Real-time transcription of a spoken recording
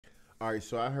All right,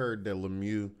 so I heard that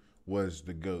LOMU was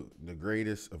the GOAT, the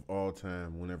greatest of all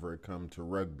time whenever it comes to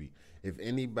rugby. If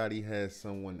anybody has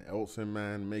someone else in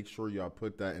mind, make sure y'all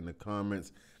put that in the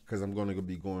comments because I'm going to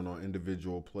be going on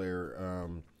individual player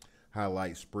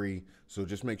highlight spree. So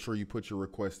just make sure you put your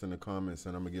request in the comments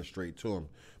and I'm going to get straight to them.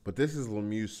 But this is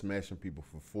LOMU smashing people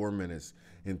for 4 minutes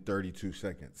and 32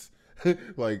 seconds.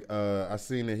 I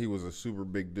seen that he was a super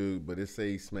big dude, but it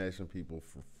say he's smashing people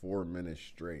for 4 minutes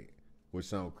straight, which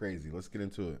sounds crazy. Let's get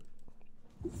into it.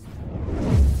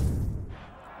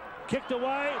 Kicked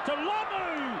away to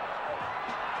LOMU.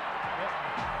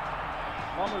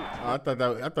 I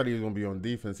thought he was gonna be on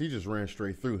defense. He just ran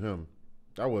straight through him.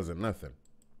 That wasn't nothing.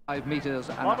 5 meters.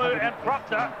 LOMU and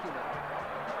Proctor.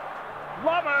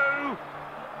 LOMU.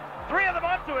 3 of them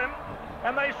onto him,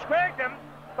 and they squared him,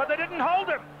 but they didn't hold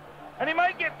him. And he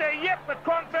might get there yet, but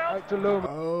Cronfeld.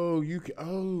 Oh, you can.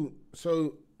 Oh,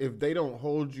 so if they don't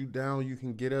hold you down, you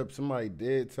can get up. Somebody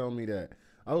did tell me that.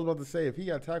 I was about to say, if he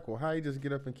got tackled, how he just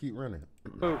get up and keep running?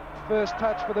 First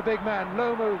touch for the big man.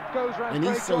 LOMU goes round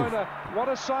straight Joyner. What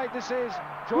a sight this is.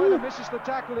 Joyner misses the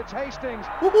tackle. It's Hastings.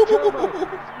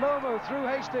 LOMU through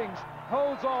Hastings.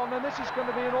 Holds on, and this is going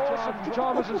to be an awesome.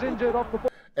 Chalmers is injured off the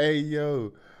ball. Hey,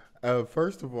 yo.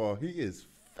 First of all, he is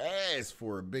fast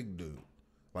for a big dude.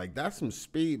 Like, that's some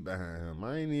speed behind him.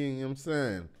 I ain't even, you know what I'm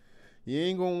saying? You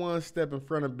ain't going to want to step in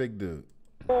front of big dude.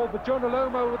 But JONAH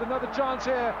LOMU with another chance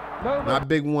here. LOMU. Not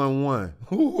big 1-1.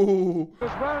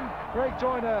 Goes round Craig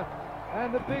Joyner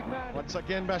and the big man. Once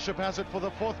again, Bishop has it for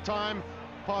the 4th time.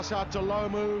 Pass out to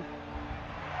LOMU.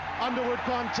 Underwood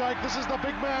can't take. This is the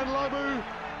big man, LOMU.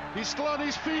 He's still on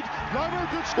his feet. LOMU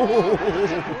could score.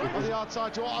 On the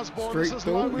outside to Osborne. This is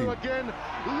LOMU again.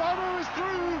 LOMU is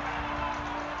through.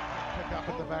 Pick up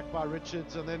at the back by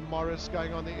Richards, and then Morris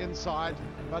going on the inside.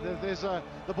 But there's the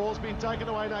ball's been taken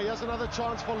away now. Here's another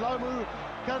chance for LOMU.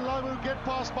 Can LOMU get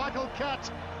past Michael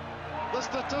Catt? The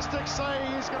statistics say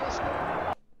he's going to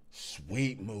score.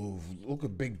 Sweet move. Look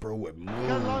at big bro with moves.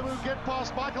 Can LOMU get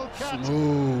past Michael Catt?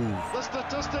 Smooth. The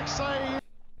statistics say.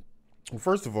 Well,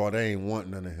 first of all, they ain't want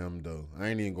none of him, though. I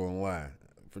ain't even going to lie.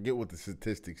 Forget what the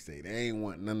statistics say. They ain't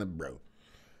want none of bro.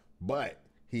 But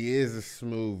he is a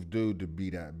smooth dude to be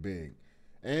that big.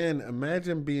 And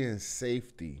imagine being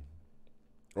safety.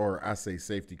 Or I say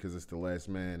safety because it's the last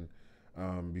man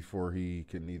before he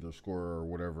can either score or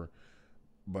whatever.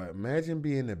 But imagine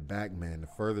being the back man, the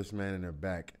furthest man in the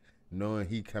back, knowing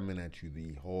he coming at you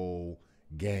the whole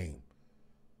game.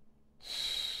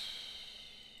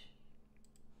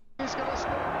 He's going to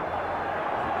score.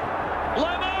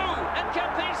 LOMU and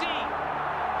Campese.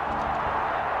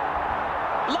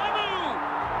 LOMU.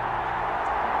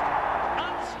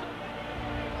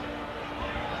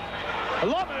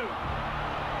 LOMU.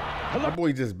 My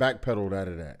boy just backpedaled out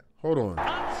of that. Hold on.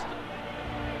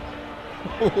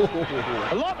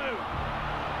 LOMU.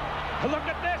 Look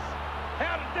at this.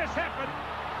 How did this happen?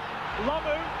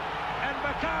 LOMU and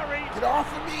Bakari. Get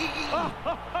off of me.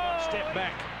 Step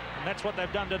back. And that's what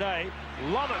they've done today.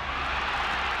 Love it.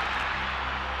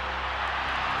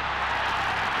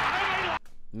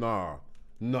 Nah.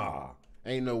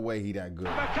 Ain't no way he that good.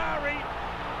 Bakari.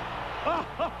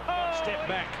 Step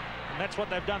back. And that's what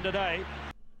they've done today.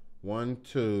 1,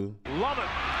 2. Love it.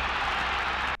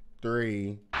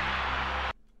 3,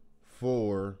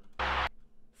 4,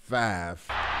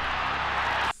 5,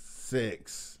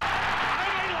 6.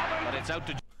 But it's out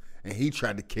to. And he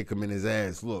tried to kick him in his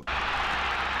ass. Look.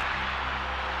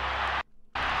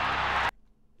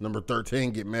 Number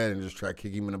 13 get mad and just try to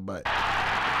kick him in the butt.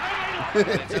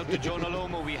 It's out to JONAH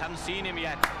LOMU. We haven't seen him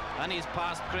yet. And he's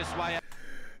past Chris Wyatt.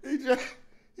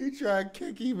 He tried to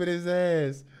kick him in his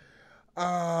ass.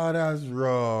 Oh, that's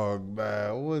wrong,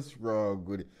 man. What's wrong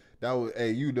with it? That was,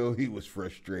 hey, you know he was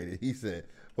frustrated. He said,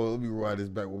 "Oh, let me rewind this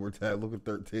back one more time. Look at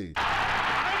 13."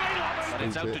 But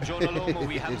it's out to JONAH LOMU.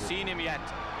 We haven't seen him yet.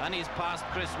 And he's past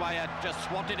Chris Wyatt, just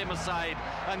swatted him aside.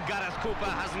 And Gareth Cooper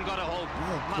hasn't got a hope.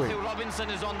 Matthew Robinson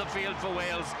is on the field for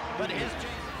Wales. But his...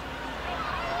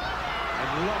 And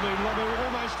LOMU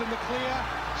almost in the clear.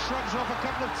 Shrugs off a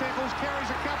couple of tackles, carries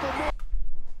a couple more.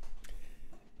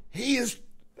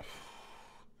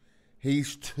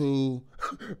 He's too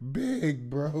big,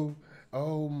 bro.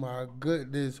 Oh my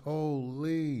goodness,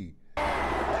 holy.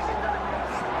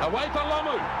 Away for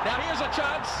LOMU. Now here's a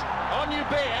chance. On you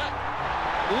bear.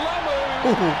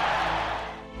 LOMU.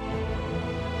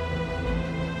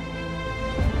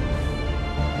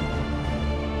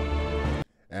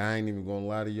 I ain't even gonna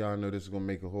lie to y'all. I know this is gonna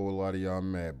make a whole lot of y'all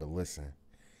mad, but listen,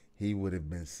 he would have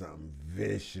been something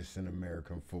vicious in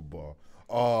American football.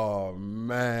 Oh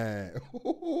man,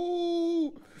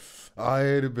 oh,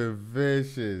 it'd have been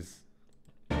vicious.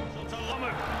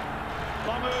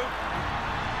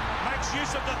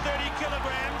 use of the 30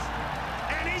 kilograms,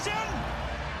 and he's in.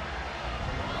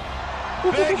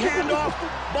 Big handoff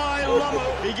by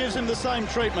LOMU. He gives him the same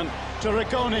treatment to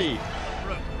Riccone.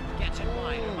 Gets it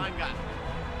wide, Manga.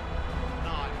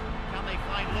 Now, can they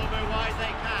find LOMU wide? They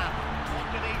can. What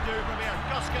can he do from here?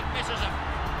 Guskin misses him.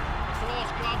 Cross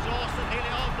comes Austin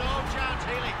Healy. Oh, no chance,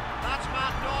 Healy. That's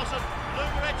Matt Dawson.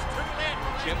 Luberitz too late.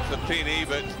 Chips the penny,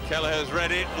 but Kelleher's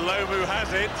read it. LOMU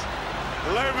has it.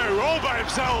 LOMU all by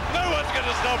himself. No one's going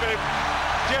to stop him.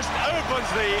 Just opens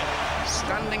the...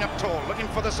 Standing up tall, looking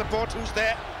for the support. Who's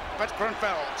there? But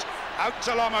Grunfeld. Out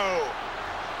to LOMU.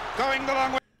 Going the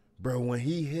long way. Bro, when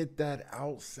he hit that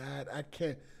outside, I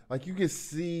can't... Like, you can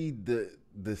see the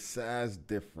size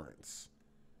difference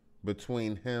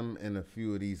between him and a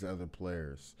few of these other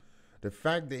players. The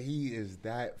fact that he is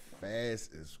that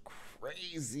fast is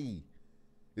crazy.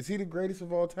 Is he the greatest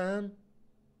of all time?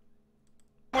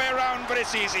 Way around, but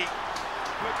it's easy.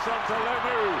 Flips onto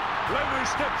LOMU. LOMU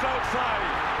steps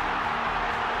outside.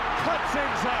 Cuts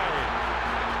inside.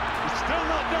 He's still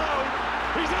not down.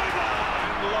 He's over.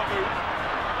 And LOMU.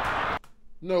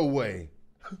 No way.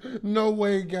 No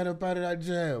way he got up out of that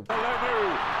jab.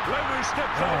 LOMU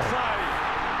steps outside.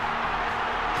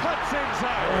 Cuts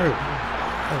inside.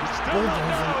 He's still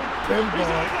not down.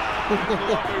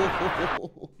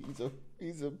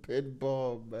 He's a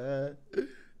pinball, man.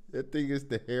 That thing is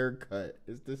the haircut.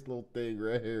 It's this little thing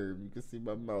right here. You can see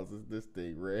my mouse. It's this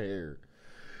thing right here.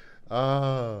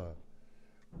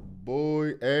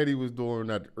 Boy, Eddie was doing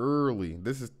that early.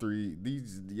 This is three.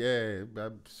 These, yeah.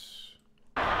 This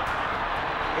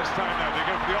time now they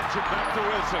go for the option back to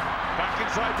Wilson. Back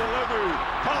inside to LOMU.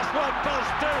 Pass one, pass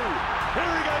two.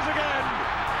 Here he goes again.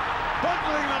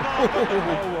 Bundling the ball.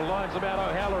 Oh, well, lines about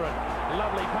O'Halloran.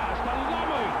 Lovely pass to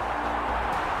LOMU.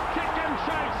 Kick and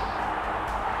chase.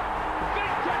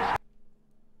 Vintage.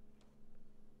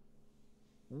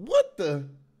 What the?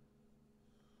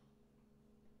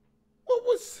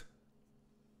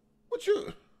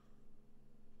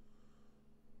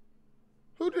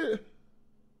 Who did?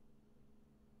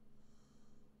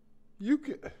 You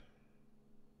could.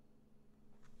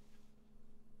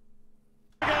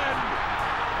 Again.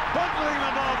 Bundling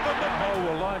the ball from the... Oh,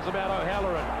 well, lines about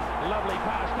O'Halloran. Lovely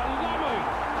pass to LOMU.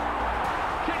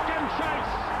 Kick and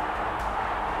chase.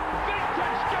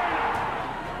 Vintage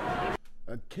JONAH.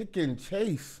 A kick and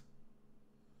chase.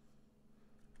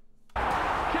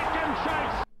 Kick and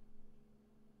chase.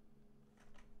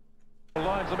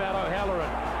 Lines about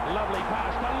O'Halloran. Lovely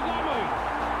pass to LOMU.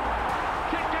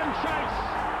 Kick and chase.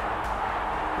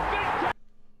 Vintage.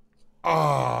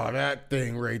 Oh, that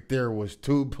thing right there was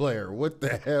two-player. What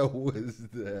the hell was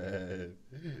that?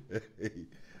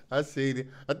 I seen it.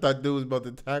 I thought dude was about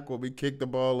to tackle me, kick the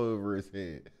ball over his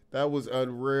head. That was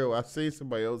unreal. I've seen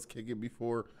somebody else kick it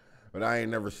before, but I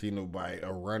ain't never seen nobody,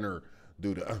 a runner,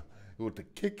 do the with the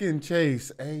kick and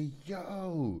chase. Hey,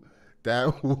 yo,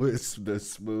 that was the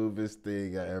smoothest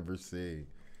thing I ever seen.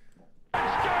 Here's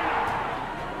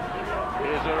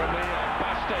Aramia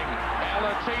busting.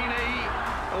 Alatini.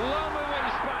 LOMU in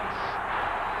space.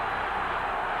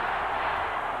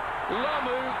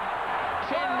 LOMU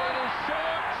 10 metres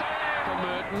short. For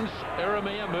Mertens.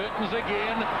 Mertens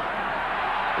again.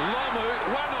 LOMU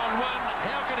one-on-one.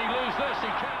 How can he lose this? He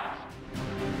can't.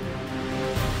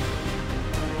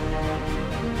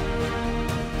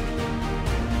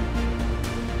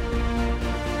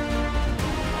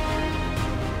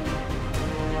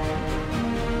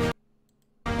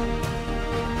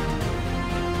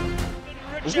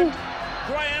 Richard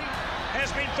Graham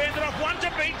has been fended off, one to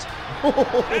beat.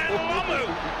 And LOMU,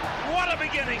 what a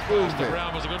beginning. Mr.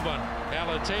 Brown was a good one.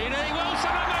 Alatini,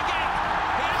 Wilson on the gap.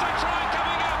 Here's a try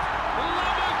coming up.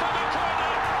 LOMU for the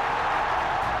corner.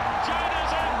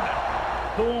 Jonah's in.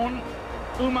 Thorne,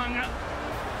 Umanga,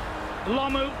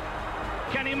 LOMU.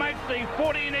 Can he make the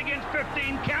 14 against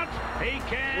 15 count? He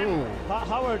can. Ooh. Pat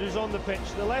Howard is on the pitch.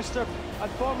 The Leicester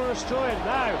and former Australian.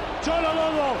 Now, JONAH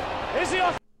LOMU. Is he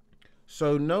off?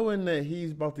 So knowing that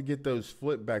he's about to get those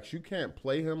flip backs, you can't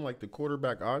play him like the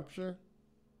quarterback option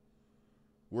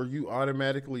where you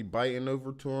automatically biting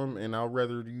over to him, and I'd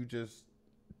rather you just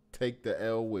take the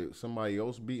L with somebody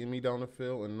else beating me down the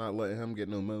field and not letting him get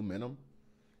no momentum.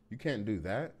 You can't do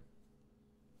that.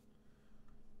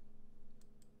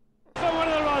 For one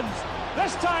of the runs.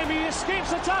 This time he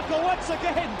escapes a tackle once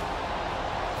again.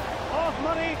 Off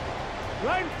money.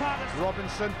 Round pass.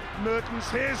 Robinson, Mertens,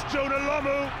 here's JONAH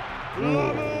LOMU.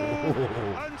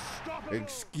 LOMU, unstoppable.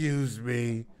 Excuse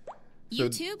me. So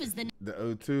YouTube is the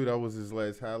 02, that was his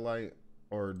last highlight,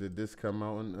 or did this come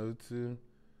out in 02?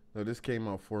 No, this came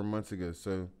out 4 months ago.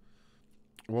 So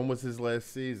when was his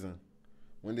last season?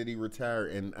 When did he retire?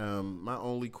 And my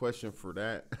only question for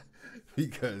that,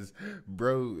 because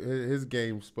bro, his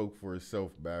game spoke for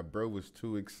itself, man. Bro was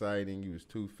too exciting. He was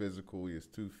too physical. He was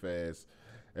too fast.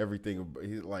 Everything.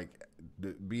 He like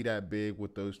be that big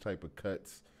with those type of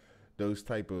cuts, those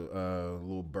type of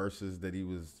little bursts that he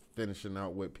was finishing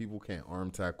out with. People can't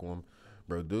arm tackle him.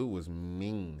 Bro, dude was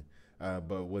mean.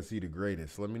 But was he the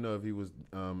greatest? Let me know if he was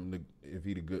the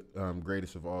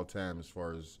greatest of all time as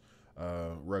far as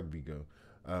rugby go.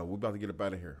 We're about to get up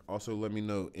out of here. Also, let me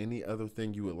know any other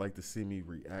thing you would like to see me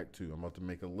react to. I'm about to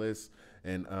make a list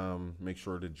and make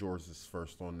sure that George is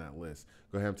first on that list.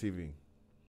 GoHamm TV.